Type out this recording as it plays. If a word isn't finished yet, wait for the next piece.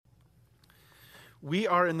We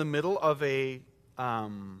are in the middle of a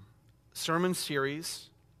sermon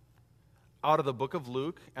series out of the book of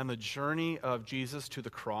Luke and the journey of Jesus to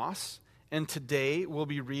the cross. And today we'll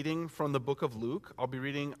be reading from the book of Luke. I'll be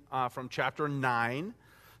reading from chapter 9,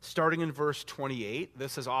 starting in verse 28.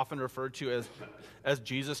 This is often referred to as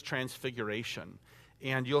Jesus' transfiguration.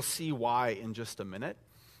 And you'll see why in just a minute.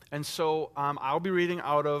 And so I'll be reading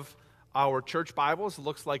out of our church Bibles. It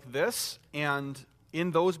looks like this. And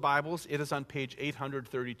in those Bibles, it is on page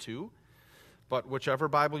 832. But whichever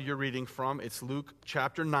Bible you're reading from, it's Luke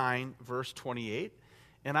chapter 9, verse 28.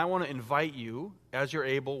 And I want to invite you, as you're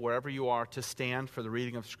able, wherever you are, to stand for the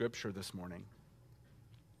reading of Scripture this morning.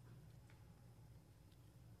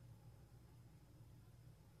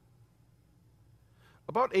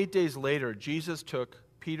 About 8 days later, Jesus took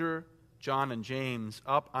Peter, John, and James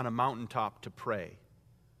up on a mountaintop to pray.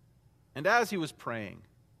 And as he was praying,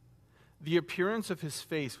 the appearance of his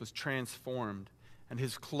face was transformed, and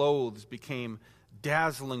his clothes became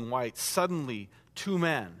dazzling white. Suddenly, two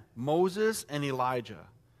men, Moses and Elijah,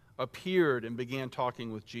 appeared and began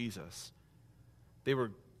talking with Jesus. They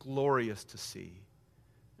were glorious to see,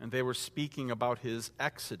 and they were speaking about his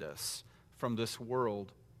exodus from this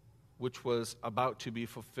world, which was about to be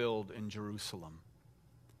fulfilled in Jerusalem.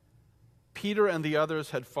 Peter and the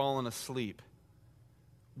others had fallen asleep.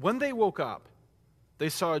 When they woke up, they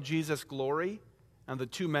saw Jesus' glory and the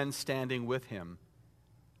two men standing with him.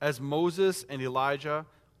 As Moses and Elijah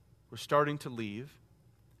were starting to leave,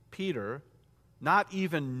 Peter, not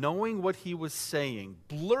even knowing what he was saying,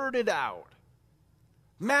 blurted out,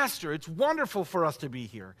 "Master, it's wonderful for us to be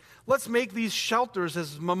here. Let's make these shelters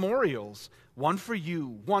as memorials, one for you,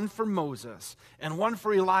 one for Moses, and one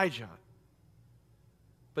for Elijah."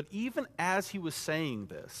 But even as he was saying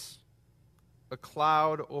this, a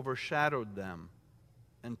cloud overshadowed them,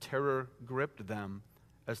 and terror gripped them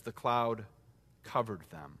as the cloud covered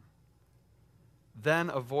them.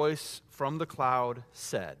 Then a voice from the cloud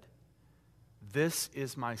said, "This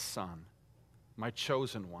is my son, my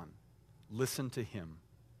chosen one. Listen to him."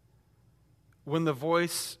 When the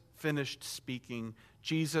voice finished speaking,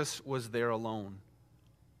 Jesus was there alone.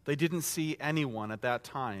 They didn't see anyone at that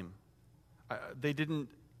time. They didn't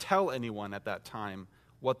tell anyone at that time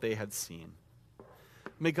what they had seen.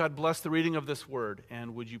 May God bless the reading of this word,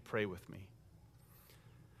 and would you pray with me?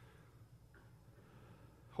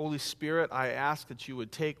 Holy Spirit, I ask that you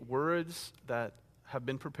would take words that have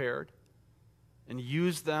been prepared and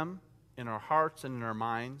use them in our hearts and in our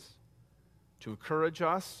minds to encourage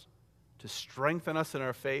us, to strengthen us in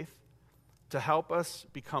our faith, to help us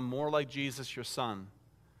become more like Jesus, your Son.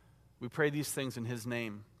 We pray these things in his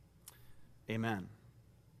name. Amen.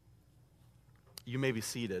 You may be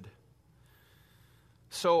seated.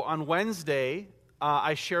 So on Wednesday,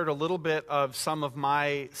 I shared a little bit of some of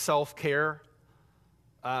my self-care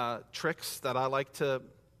tricks that I like to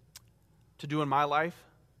do in my life.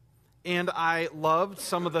 And I loved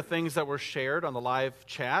some of the things that were shared on the live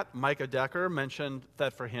chat. Micah Decker mentioned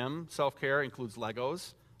that for him, self-care includes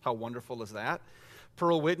Legos. How wonderful is that?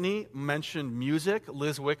 Pearl Whitney mentioned music.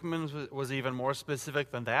 Liz Wickman was even more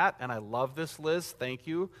specific than that. And I love this, Liz. Thank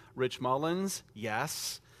you. Rich Mullins,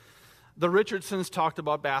 yes. The Richardsons talked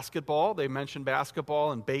about basketball. They mentioned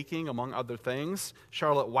basketball and baking, among other things.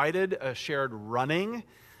 Charlotte Whited shared running,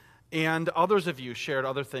 and others of you shared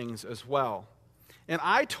other things as well. And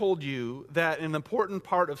I told you that an important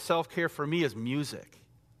part of self-care for me is music.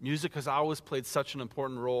 Music has always played such an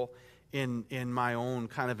important role in my own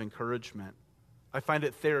kind of encouragement. I find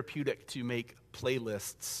it therapeutic to make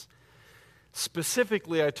playlists.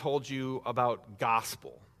 Specifically, I told you about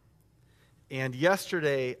gospel. And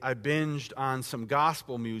yesterday, I binged on some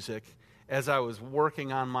gospel music as I was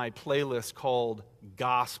working on my playlist called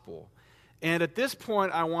Gospel. And at this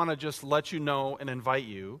point, I want to just let you know and invite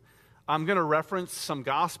you. I'm going to reference some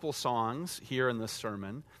gospel songs here in this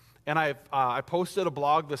sermon. And I posted a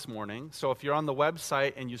blog this morning. So if you're on the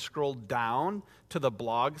website and you scroll down to the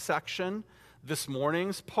blog section, this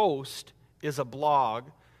morning's post is a blog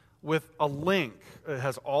with a link. It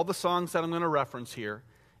has all the songs that I'm going to reference here,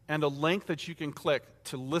 and a link that you can click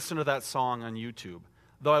to listen to that song on YouTube.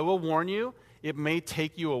 Though I will warn you, it may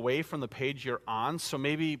take you away from the page you're on, so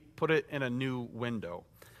maybe put it in a new window.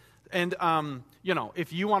 And,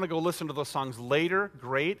 if you want to go listen to those songs later,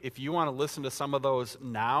 great. If you want to listen to some of those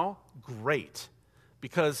now, great.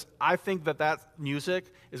 Because I think that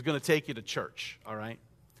music is going to take you to church, all right?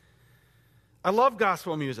 I love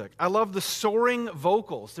gospel music. I love the soaring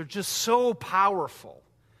vocals. They're just so powerful.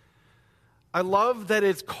 I love that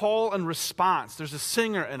it's call and response. There's a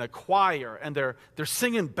singer and a choir, and they're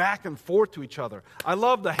singing back and forth to each other. I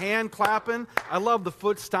love the hand clapping. I love the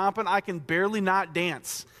foot stomping. I can barely not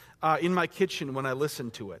dance in my kitchen when I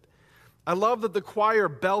listen to it. I love that the choir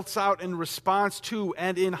belts out in response to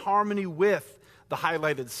and in harmony with the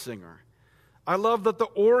highlighted singer. I love that the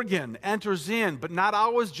organ enters in, but not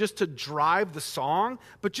always just to drive the song,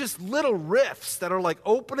 but just little riffs that are like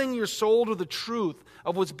opening your soul to the truth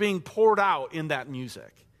of what's being poured out in that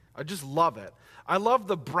music. I just love it. I love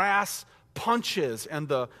the brass punches and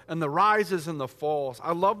the rises and the falls.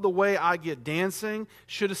 I love the way I get dancing.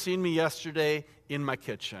 Should have seen me yesterday in my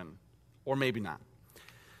kitchen, or maybe not.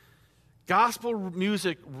 Gospel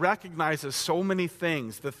music recognizes so many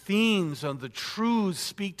things. The themes and the truths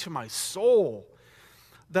speak to my soul.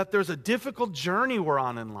 That there's a difficult journey we're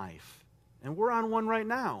on in life. And we're on one right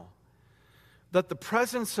now. That the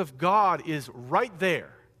presence of God is right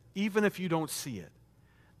there, even if you don't see it.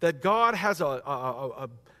 That God has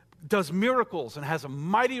does miracles and has a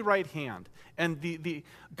mighty right hand. And the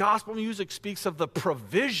gospel music speaks of the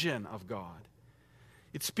provision of God.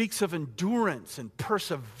 It speaks of endurance and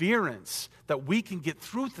perseverance, that we can get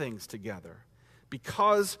through things together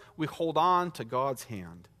because we hold on to God's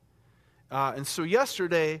hand. And so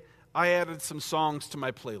yesterday, I added some songs to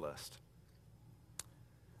my playlist.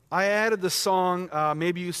 I added the song,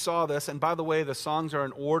 maybe you saw this, and by the way, the songs are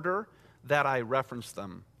in order that I referenced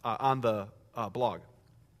them on the blog.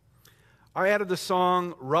 I added the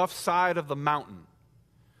song Rough Side of the Mountain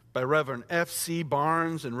by Reverend F.C.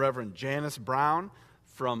 Barnes and Reverend Janice Brown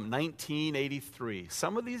from 1983.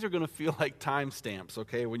 Some of these are going to feel like timestamps,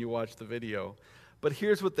 okay, when you watch the video. But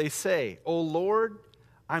here's what they say. "Oh Lord,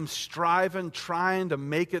 I'm striving, trying to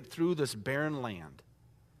make it through this barren land.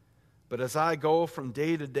 But as I go from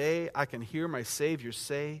day to day, I can hear my Savior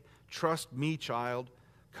say, 'Trust me, child,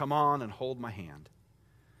 come on and hold my hand.'"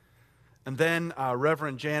 And then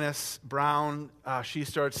Reverend Janice Brown, she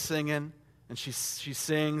starts singing, and she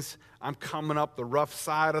sings, "I'm coming up the rough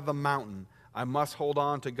side of the mountain. I must hold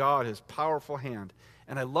on to God, His powerful hand."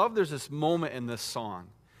 And I love there's this moment in this song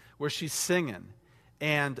where she's singing,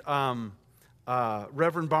 and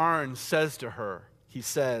Reverend Barnes says to her, he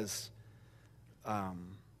says,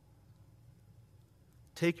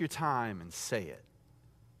 "Take your time and say it.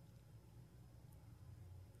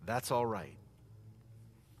 That's all right."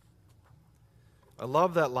 I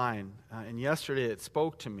love that line, and yesterday it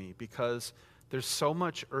spoke to me because there's so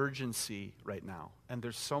much urgency right now, and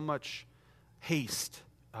there's so much haste,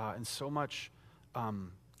 and so much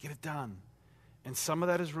get it done. And some of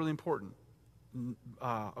that is really important,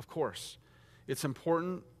 of course. It's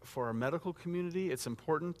important for our medical community. It's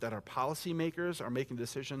important that our policymakers are making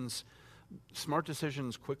decisions, smart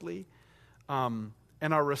decisions quickly. And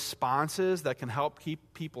our responses that can help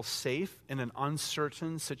keep people safe in an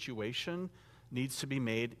uncertain situation needs to be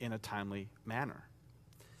made in a timely manner.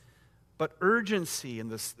 But urgency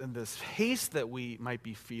and this haste that we might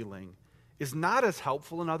be feeling is not as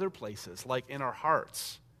helpful in other places, like in our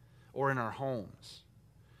hearts or in our homes,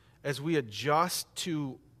 as we adjust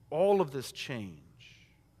to all of this change.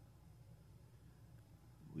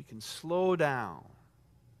 We can slow down.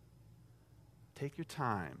 Take your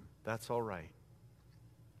time. That's all right.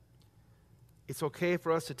 It's okay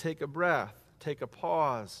for us to take a breath, take a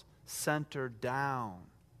pause, center down.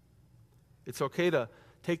 It's okay to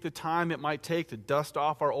take the time it might take to dust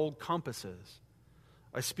off our old compasses.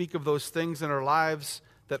 I speak of those things in our lives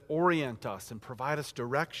that orient us and provide us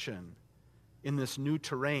direction in this new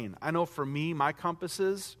terrain. I know for me, my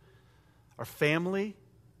compasses are family,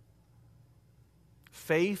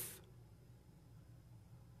 faith,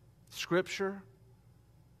 Scripture,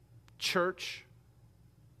 church,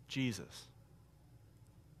 Jesus.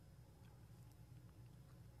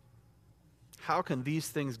 How can these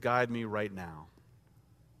things guide me right now?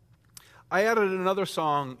 I added another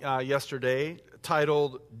song yesterday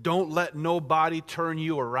titled, "Don't Let Nobody Turn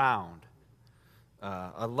You Around."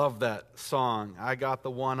 I love that song. I got the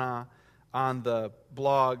one on the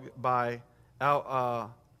blog by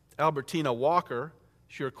Albertina Walker.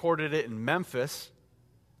 She recorded it in Memphis,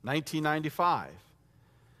 1995.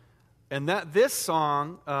 And this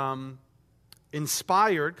song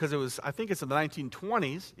inspired, because I think it's in the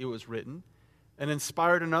 1920s it was written, and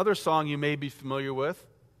inspired another song you may be familiar with,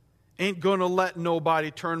 "Ain't Gonna Let Nobody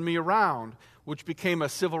Turn Me Around," which became a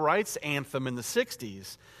civil rights anthem in the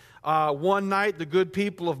 60s. One night, the good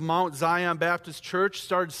people of Mount Zion Baptist Church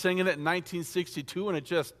started singing it in 1962, and it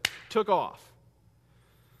just took off.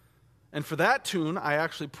 And for that tune, I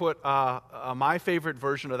actually put my favorite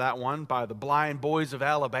version of that one by the Blind Boys of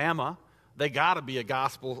Alabama. They got to be a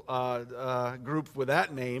gospel group with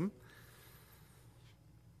that name.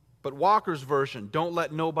 But Walker's version, don't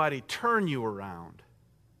let nobody turn you around.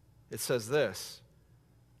 It says this,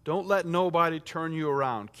 don't let nobody turn you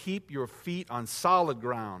around. Keep your feet on solid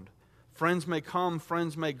ground. Friends may come,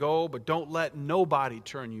 friends may go, but don't let nobody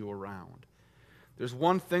turn you around. There's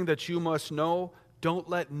one thing that you must know, don't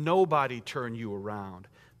let nobody turn you around.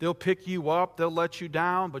 They'll pick you up, they'll let you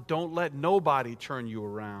down, but don't let nobody turn you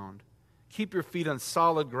around. Keep your feet on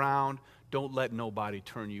solid ground. Don't let nobody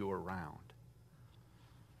turn you around.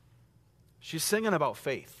 She's singing about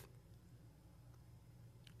faith.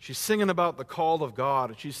 She's singing about the call of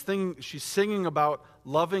God. She's singing about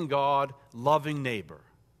loving God, loving neighbor.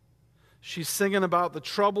 She's singing about the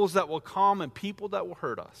troubles that will come and people that will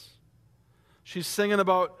hurt us. She's singing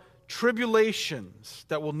about tribulations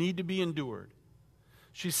that will need to be endured.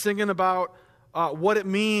 She's singing about what it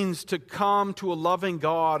means to come to a loving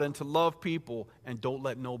God and to love people, and don't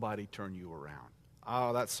let nobody turn you around.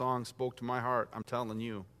 Oh, that song spoke to my heart, I'm telling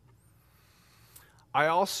you. I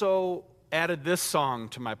also added this song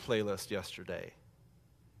to my playlist yesterday.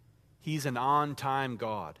 He's an on-time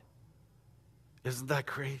God. Isn't that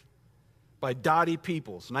great? By Dottie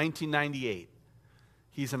Peoples, 1998.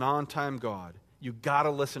 He's an on-time God. You got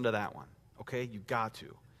to listen to that one, okay? You got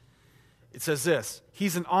to. It says this,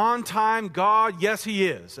 He's an on-time God, yes He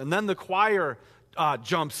is. And then the choir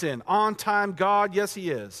jumps in, on-time God, yes He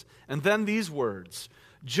is. And then these words,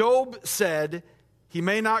 Job said, He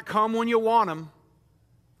may not come when you want Him,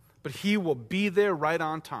 but He will be there right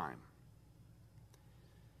on time.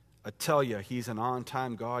 I tell you, He's an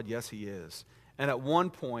on-time God, yes He is. And at one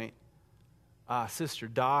point, Sister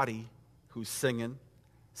Dottie, who's singing,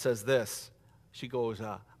 says this. She goes,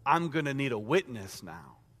 I'm going to need a witness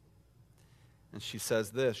now. And she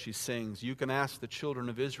says this, she sings, you can ask the children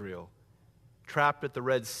of Israel, trapped at the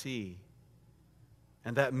Red Sea.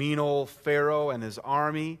 And that mean old Pharaoh and his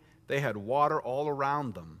army, they had water all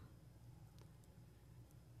around them.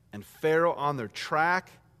 And Pharaoh on their track,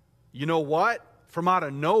 you know what? From out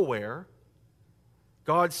of nowhere,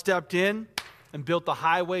 God stepped in and built the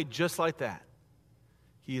highway just like that.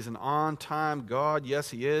 He is an on-time God. Yes,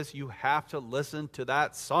 He is. You have to listen to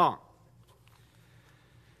that song.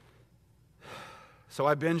 So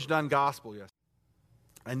I binged on gospel yesterday.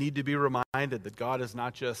 I need to be reminded that God is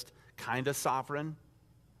not just kind of sovereign.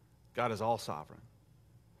 God is all sovereign.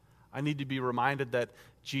 I need to be reminded that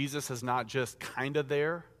Jesus is not just kind of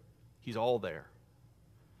there. He's all there.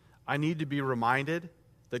 I need to be reminded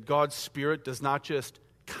that God's Spirit does not just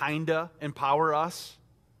kind of empower us.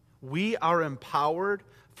 We are empowered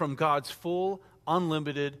from God's full,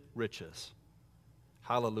 unlimited riches.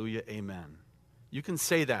 Hallelujah, amen. You can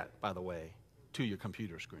say that, by the way, to your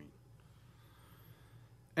computer screen.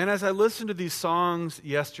 And as I listened to these songs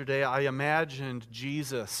yesterday, I imagined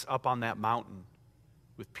Jesus up on that mountain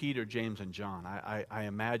with Peter, James, and John. I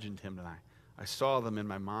imagined Him, and I saw them in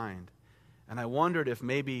my mind. And I wondered if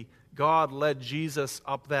maybe God led Jesus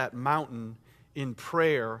up that mountain in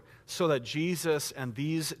prayer so that Jesus and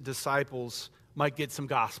these disciples might get some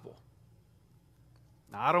gospel.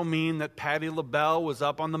 Now, I don't mean that Patti LaBelle was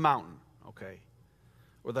up on the mountain, okay?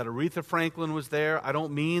 Or that Aretha Franklin was there. I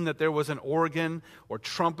don't mean that there was an organ or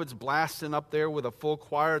trumpets blasting up there with a full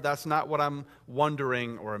choir. That's not what I'm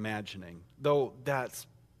wondering or imagining, though that's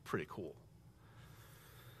pretty cool.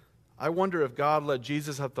 I wonder if God led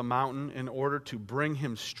Jesus up the mountain in order to bring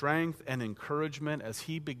him strength and encouragement as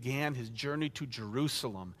he began his journey to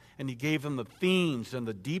Jerusalem. And he gave him the themes and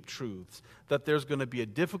the deep truths that there's going to be a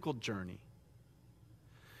difficult journey.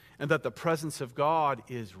 And that the presence of God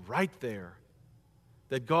is right there.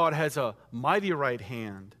 That God has a mighty right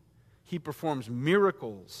hand. He performs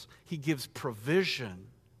miracles. He gives provision.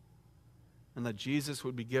 And that Jesus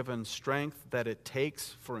would be given strength that it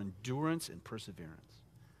takes for endurance and perseverance.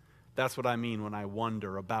 That's what I mean when I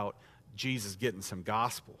wonder about Jesus getting some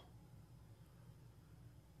gospel.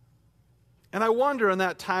 And I wonder in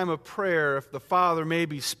that time of prayer if the Father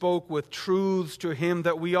maybe spoke with truths to him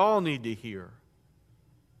that we all need to hear.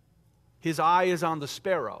 His eye is on the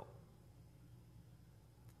sparrow.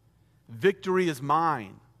 Victory is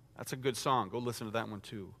mine. That's a good song. Go listen to that one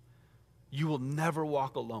too. You will never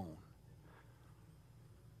walk alone.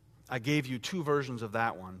 I gave you 2 versions of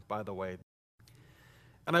that one, by the way.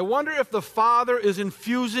 And I wonder if the Father is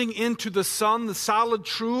infusing into the Son the solid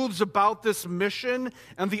truths about this mission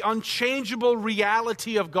and the unchangeable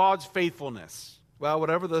reality of God's faithfulness. Well,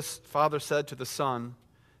 whatever the Father said to the Son,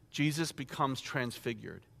 Jesus becomes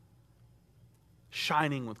transfigured,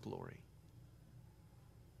 shining with glory.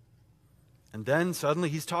 And then suddenly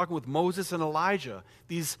he's talking with Moses and Elijah,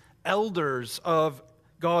 these elders of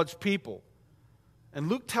God's people. And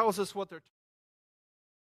Luke tells us what they're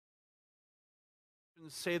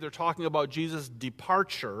say they're talking about Jesus'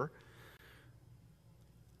 departure.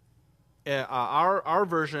 Our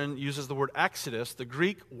version uses the word Exodus. The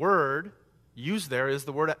Greek word used there is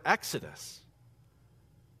the word Exodus.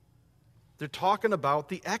 They're talking about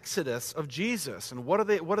the Exodus of Jesus. And what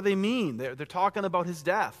do they mean? They're talking about his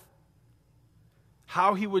death,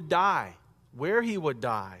 how he would die, where he would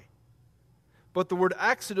die. But the word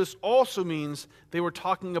Exodus also means they were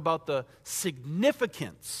talking about the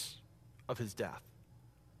significance of his death,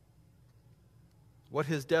 what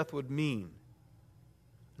his death would mean,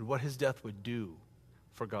 and what his death would do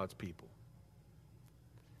for God's people.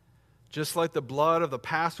 Just like the blood of the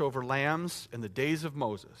Passover lambs in the days of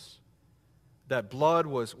Moses, that blood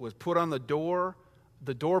was put on the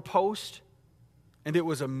doorpost, and it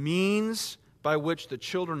was a means by which the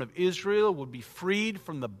children of Israel would be freed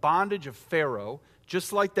from the bondage of Pharaoh.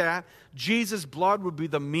 Just like that, Jesus' blood would be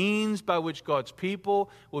the means by which God's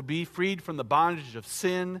people would be freed from the bondage of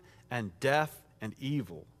sin and death and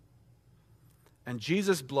evil. And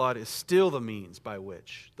Jesus' blood is still the means by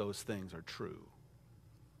which those things are true.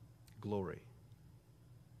 Glory.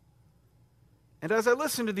 And as I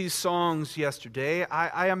listened to these songs yesterday,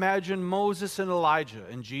 I imagine Moses and Elijah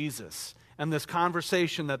and Jesus and this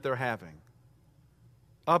conversation that they're having.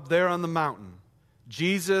 Up there on the mountain,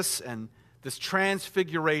 Jesus and this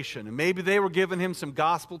transfiguration. And maybe they were giving him some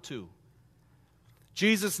gospel too.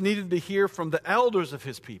 Jesus needed to hear from the elders of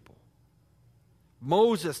his people.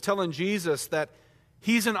 Moses telling Jesus that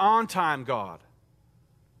he's an on-time God.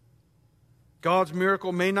 God's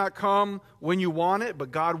miracle may not come when you want it,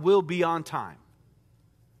 but God will be on time.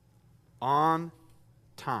 On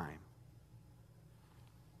time.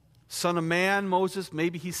 Son of man, Moses,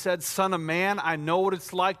 maybe he said, Son of man, I know what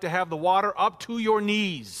it's like to have the water up to your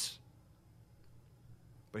knees.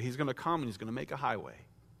 But he's going to come and he's going to make a highway.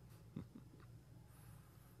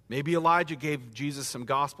 Maybe Elijah gave Jesus some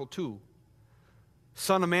gospel too.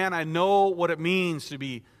 Son of man, I know what it means to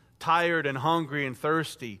be tired and hungry and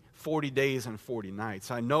thirsty 40 days and 40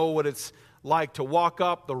 nights. I know what it's like to walk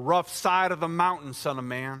up the rough side of the mountain, son of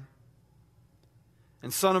man.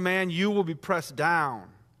 And son of man, you will be pressed down,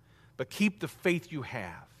 but keep the faith you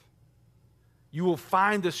have. You will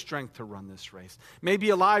find the strength to run this race. Maybe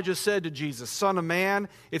Elijah said to Jesus, Son of man,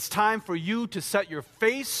 it's time for you to set your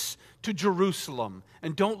face to Jerusalem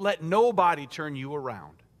and don't let nobody turn you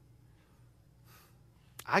around.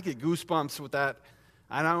 I get goosebumps with that.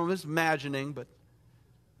 I know I'm just imagining, but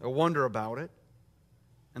I wonder about it.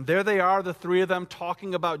 And there they are, the three of them,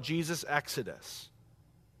 talking about Jesus' exodus.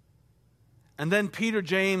 And then Peter,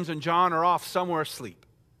 James, and John are off somewhere asleep.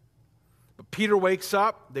 But Peter wakes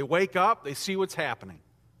up, they wake up, they see what's happening.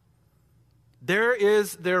 There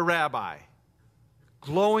is their rabbi,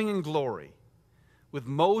 glowing in glory, with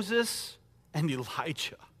Moses and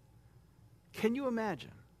Elijah. Can you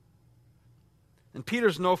imagine? And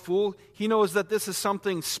Peter's no fool. He knows that this is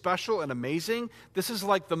something special and amazing. This is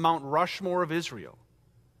like the Mount Rushmore of Israel.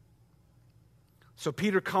 So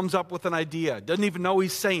Peter comes up with an idea. Doesn't even know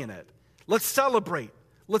he's saying it. Let's celebrate.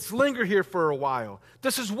 Let's linger here for a while.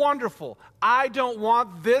 This is wonderful. I don't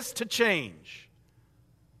want this to change.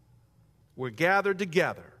 We're gathered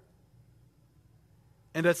together.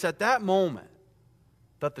 And it's at that moment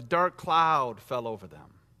that the dark cloud fell over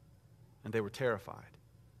them, and they were terrified.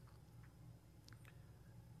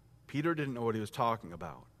 Peter didn't know what he was talking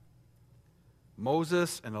about.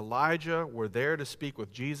 Moses and Elijah were there to speak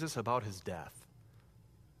with Jesus about his death.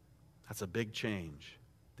 That's a big change.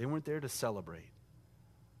 They weren't there to celebrate.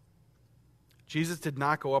 Jesus did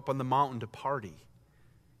not go up on the mountain to party.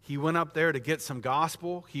 He went up there to get some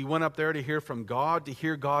gospel. He went up there to hear from God, to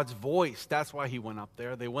hear God's voice. That's why he went up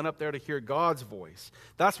there. They went up there to hear God's voice.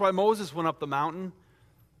 That's why Moses went up the mountain.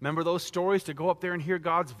 Remember those stories? To go up there and hear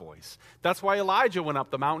God's voice. That's why Elijah went up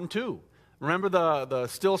the mountain too. Remember the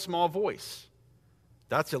still small voice?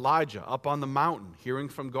 That's Elijah up on the mountain hearing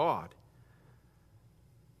from God.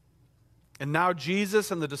 And now Jesus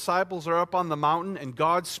and the disciples are up on the mountain, and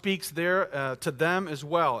God speaks there to them as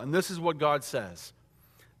well. And this is what God says.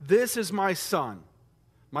 This is my son,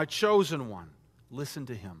 my chosen one. Listen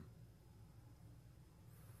to him.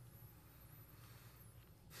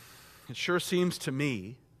 It sure seems to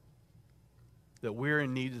me that we are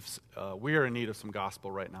in need of some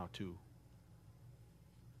gospel right now too.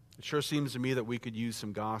 It sure seems to me that we could use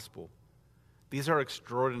some gospel. These are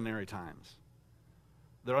extraordinary times.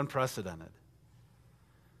 They're unprecedented.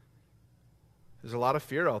 There's a lot of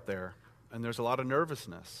fear out there, and there's a lot of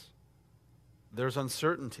nervousness. There's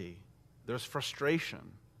uncertainty. There's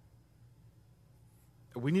frustration.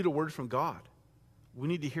 We need a word from God. We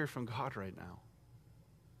need to hear from God right now.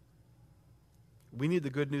 We need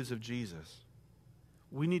the good news of Jesus.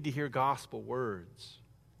 we need to hear gospel words.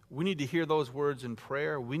 We need to hear those words in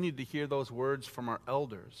prayer. We need to hear those words from our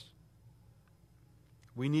elders.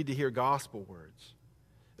 We need to hear gospel words.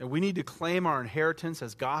 And we need to claim our inheritance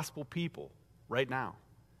as gospel people right now.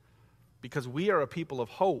 Because we are a people of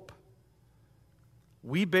hope.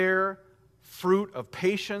 We bear fruit of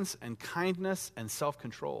patience and kindness and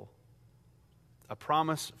self-control. A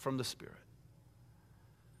promise from the Spirit.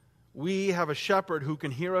 We have a shepherd who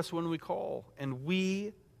can hear us when we call, and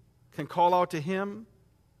we can call out to him.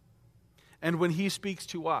 And when he speaks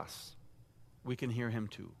to us, we can hear him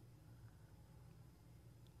too.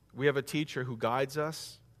 We have a teacher who guides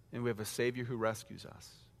us, and we have a Savior who rescues us.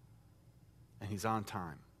 And he's on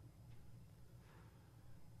time.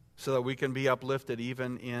 So that we can be uplifted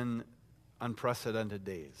even in unprecedented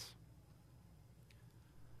days.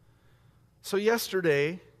 So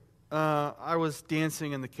yesterday, I was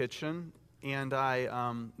dancing in the kitchen, and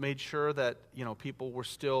I made sure that people were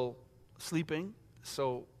still sleeping,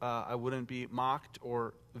 so I wouldn't be mocked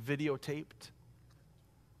or videotaped.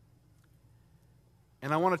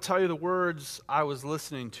 And I want to tell you the words I was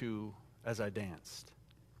listening to as I danced.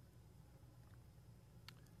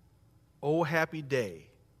 Oh, happy day.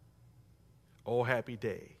 Oh, happy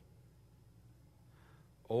day.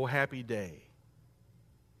 Oh, happy day.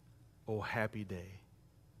 Oh, happy day.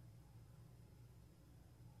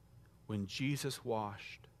 When Jesus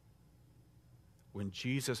washed, when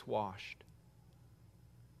Jesus washed,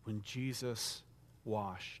 when Jesus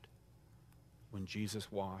washed, when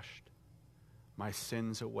Jesus washed my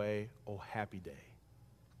sins away, oh happy day.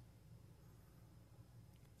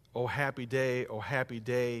 Oh happy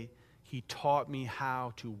day, he taught me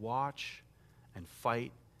how to watch and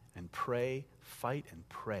fight and pray,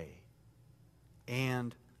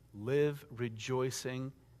 and live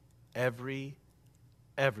rejoicing every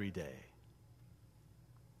day.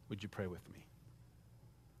 Would you pray with me?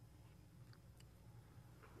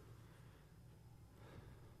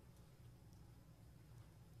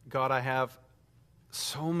 God, I have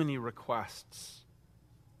so many requests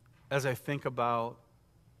as I think about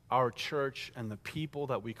our church and the people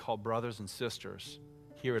that we call brothers and sisters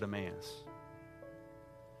here at Emmaus.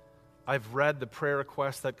 I've read the prayer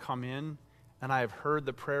requests that come in, and I have heard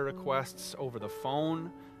the prayer requests over the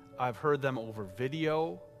phone. I've heard them over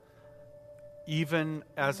video. Even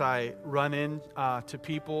as I run in to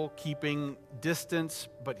people, keeping distance,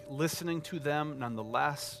 but listening to them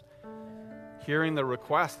nonetheless, hearing the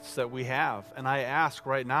requests that we have. And I ask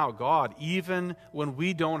right now, God, even when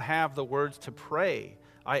we don't have the words to pray,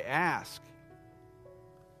 I ask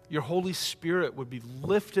your Holy Spirit would be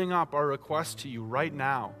lifting up our requests to you right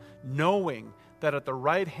now, knowing that at the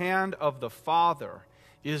right hand of the Father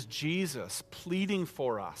is Jesus pleading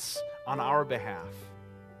for us on our behalf.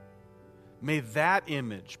 May that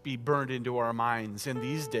image be burned into our minds in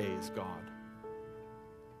these days, God.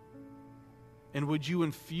 And would you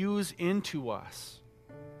infuse into us,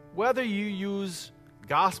 whether you use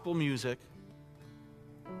gospel music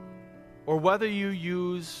or whether you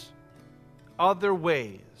use other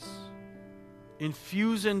ways,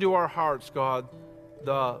 infuse into our hearts, God,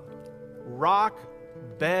 the rock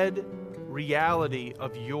bed reality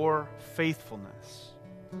of your faithfulness.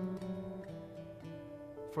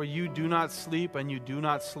 For you do not sleep and you do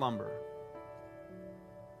not slumber.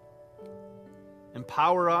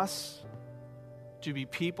 Empower us to be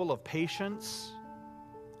people of patience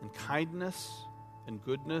and kindness and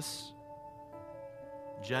goodness,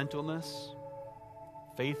 gentleness,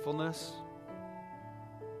 faithfulness,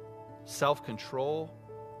 self-control.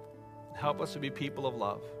 Help us to be people of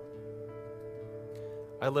love.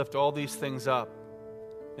 I lift all these things up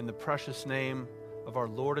in the precious name of our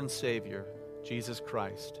Lord and Savior, Jesus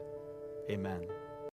Christ. Amen.